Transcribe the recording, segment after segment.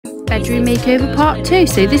Bedroom makeover part 2.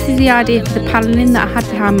 So this is the idea for the paneling that I had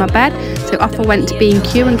behind my bed. So off I went to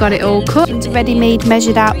B&Q and got it all cut into ready-made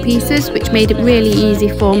measured out pieces, which made it really easy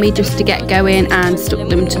for me just to get going, and stuck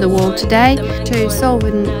them to the wall today. Chose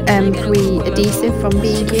solvent-free adhesive from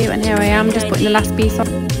B&Q, and here I am just putting the last piece on.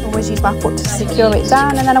 Always use my foot to secure it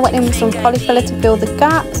down, and then I went in with some polyfiller to fill the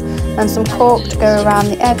gaps and some cork to go around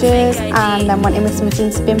the edges, and then went in with some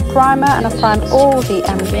Zinspin primer, and I primed all the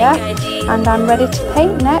MDF, and I'm ready to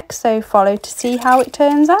paint next, so follow to see how it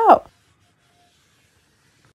turns out.